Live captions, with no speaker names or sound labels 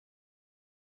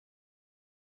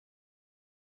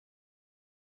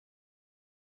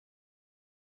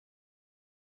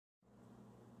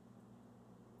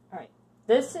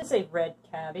This is a red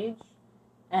cabbage,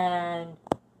 and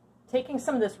taking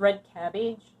some of this red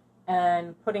cabbage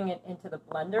and putting it into the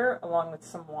blender along with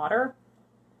some water,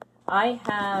 I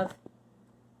have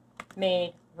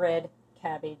made red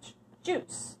cabbage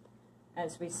juice,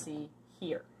 as we see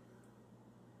here.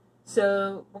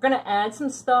 So we're going to add some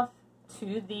stuff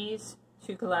to these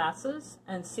 2 glasses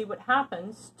and see what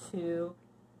happens to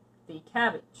the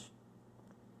cabbage.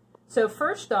 So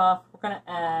first off, we're going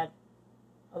to add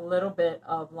a little bit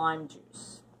of lime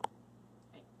juice.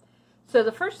 Okay. So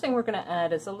the first thing we're going to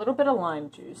add is a little bit of lime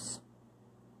juice,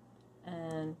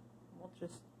 and we'll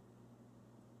just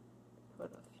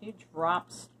put a few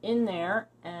drops in there,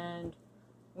 and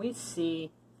we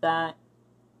see that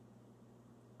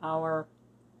our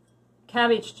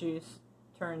cabbage juice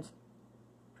turns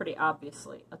pretty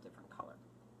obviously a different color.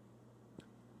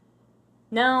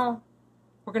 Now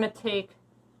we're going to take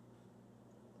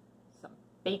some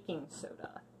baking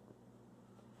soda,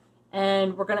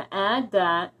 and we're going to add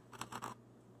that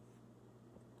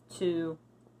to,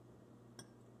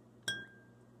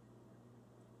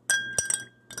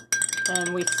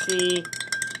 and we see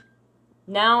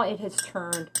now it has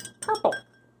turned purple.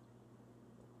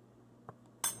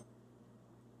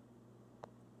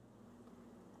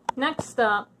 Next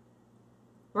up,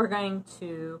 we're going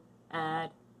to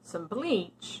add some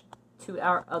bleach to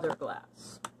our other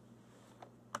glass.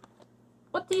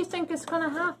 What do you think is going to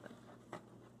happen?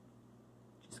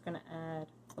 Just going to add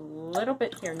a little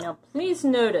bit here. Now, please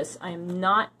notice I am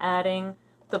not adding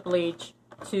the bleach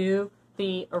to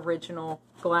the original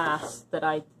glass that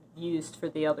I used for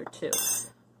the other 2.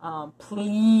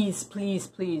 Please, please,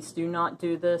 please do not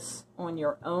do this on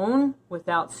your own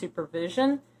without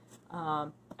supervision.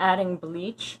 Adding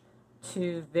bleach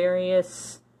to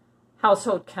various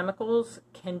household chemicals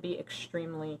can be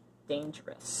extremely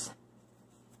dangerous.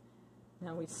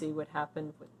 Now we see what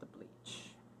happened with the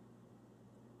bleach.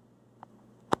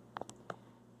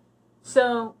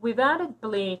 So we've added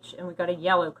bleach and we got a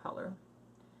yellow color.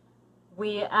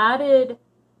 We added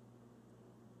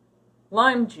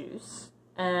lime juice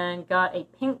and got a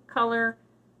pink color,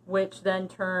 which then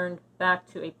turned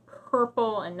back to a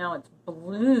purple, and now it's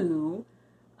blue.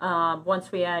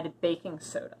 Once we added baking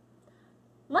soda.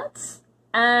 Let's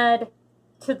add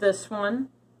to this one,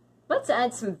 let's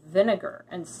add some vinegar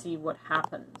and see what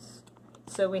happens.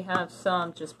 So we have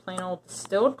some just plain old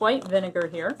distilled white vinegar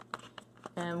here,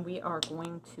 and we are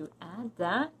going to add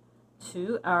that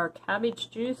to our cabbage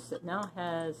juice that now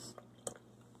has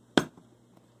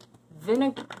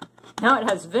vinegar. Now it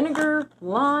has vinegar,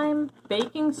 lime,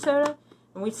 baking soda,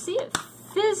 and we see it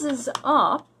fizzes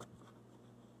up,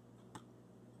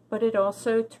 but it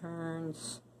also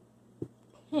turns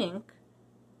pink,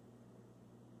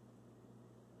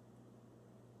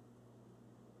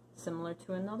 similar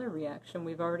to another reaction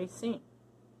we've already seen.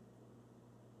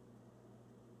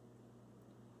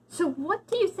 So what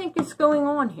do you think is going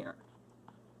on here?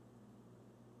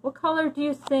 What color do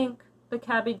you think the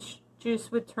cabbage juice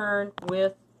would turn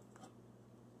with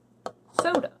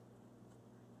soda,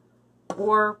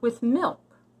 or with milk,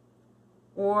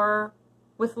 or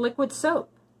with liquid soap?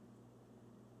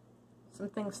 Some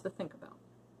things to think about.